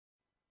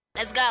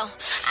Let's go.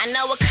 I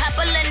know a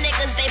couple of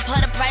niggas, they put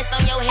a price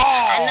on your head.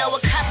 I know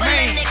a couple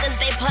of niggas,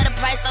 they put a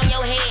price on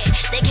your head.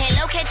 They can't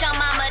locate your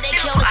mama, they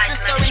kill the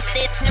sister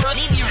instead. Now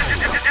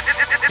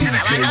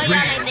I know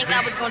y'all ain't think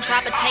I was gonna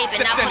drop a tape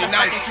and I put a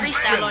fucking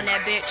freestyle on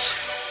that bitch.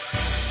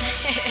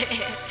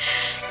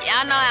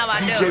 Y'all know how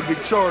I do.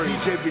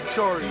 Victoriouz.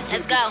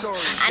 Let's go.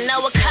 I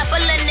know a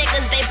couple of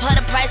niggas, they put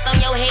a price on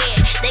your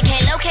head. They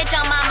can't locate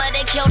your mama,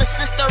 they kill the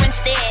sister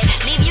instead.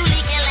 Leave you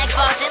leaking like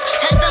faucets.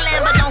 Touch the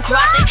land but don't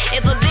cross it.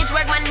 If a bitch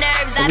work my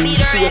nerves, I beat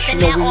her ass in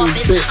that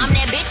office. I'm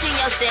that bitch in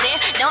your city.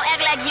 Don't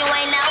act like you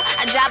ain't know.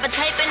 I drop a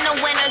tape in the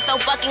winter,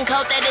 so fucking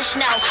cold that it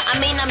snow. I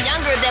mean, I'm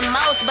younger than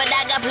most, but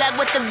I got plugged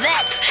with the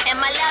vets. And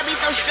my love be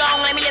so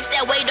strong, let me lift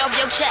that weight off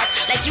your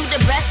chest. Like you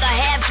depressed or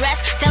half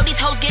dressed. Tell these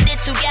hoes get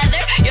it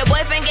together. Your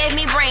boyfriend gave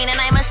me brain, and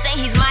I must say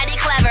he's mighty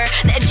clever.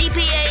 That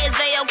GPA is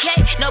A-okay,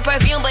 no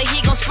perfume, but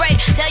he gon' spray.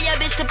 Tell your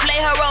bitch to play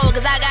her role,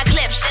 cause I got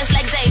clips just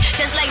like Zay.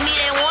 Just like me,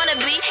 they wanna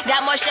be.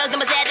 Got more shows than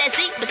beside that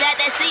C. Beside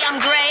that C, I'm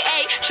gray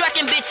A.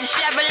 Trucking bitches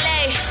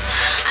Chevrolet.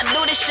 I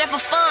do this shit for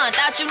fun,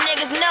 thought you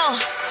niggas know.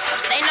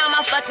 They know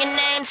my fucking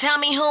name,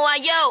 tell me who I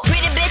yo.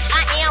 Pretty bitch,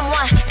 I am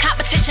one.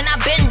 Competition,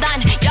 I've been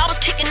done. Y'all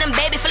was kicking them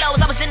baby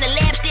flows. I was in the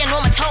lab, standing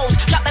on my toes.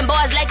 Dropping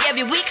bars like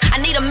every week.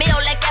 I need a meal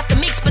like after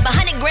mix. Spent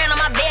 100 grand on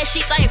my bed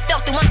sheets. I ain't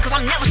felt it once cause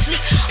I'm never sleep.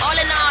 All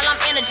in all, I'm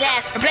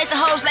energized. Replacing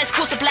hoes like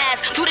school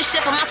supplies. Do this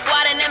shit for my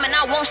squad and them, and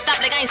I won't stop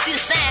like I ain't see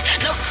the sign.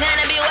 No time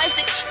to be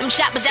wasted. Them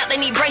choppers out, they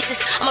need braces.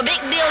 I'm a big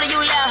deal to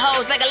you little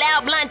hoes. Like a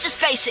loud blunt, just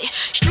face it.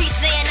 Streets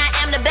saying I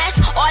am the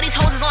best. All these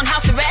hoes is on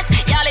house arrest.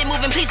 Y'all ain't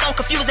moving, please don't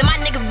confuse it. My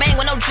niggas bang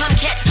with no drum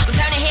kits. I'm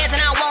turning heads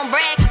and I won't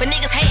brag, but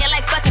niggas hating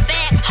like fucking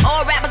fags.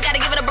 All rappers gotta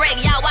give it a break.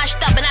 Y'all washed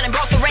up and I done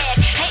broke the rag.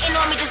 Hating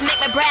on me just make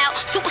me proud.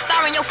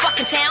 Superstar in your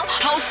fucking town.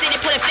 Whole city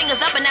putting fingers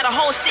up and now the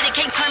whole city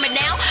can't turn me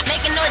down.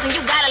 Making noise and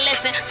you gotta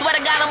listen. Swear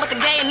to God I'm with the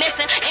game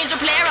missing. Engine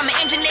player, I'm an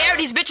engineer.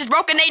 These bitches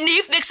broken, they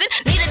need fixing.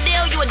 Need a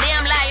deal, you a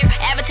damn liar.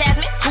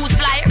 Advertisement, who's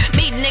flyer?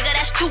 Me, nigga,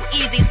 that's too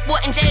easy.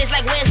 Sporting J's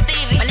like where's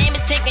Stevie? My name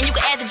is Tink and you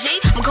can add the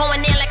G. I'm going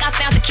in like I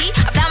found the key.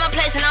 I found my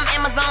place and I'm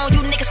Amazon.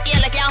 You niggas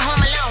scared like y'all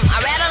home alone. I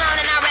ride alone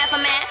and I rap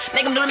for mad.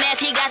 Make him do the math,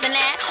 he got the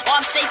nab.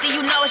 Off safety,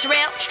 you know it's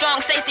real.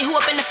 Strong safety, who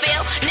up in the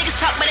field? Niggas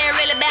talk but ain't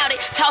real about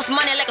it. Toss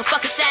money like a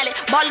fucking salad.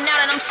 Ballin'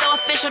 out and I'm so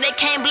official, they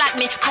can't block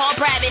me. Call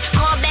private,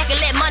 call back and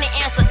let money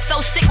answer.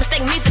 So sick,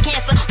 mistake me for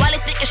cancer. While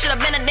they think it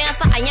should've been a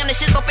dancer, I am the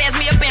shit so fast,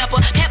 me a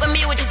pamper. Pamper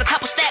me with just a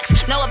couple stacks.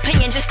 No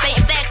opinion, just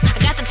stating facts. I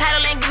got the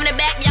title, ain't giving it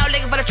back. Y'all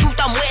looking for the truth,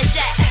 I'm where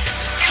shot.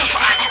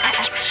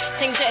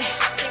 Tink J.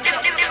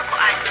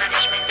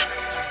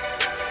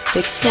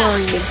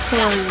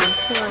 Victoriouz.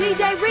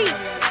 DJ Reese.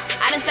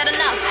 I done said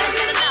enough.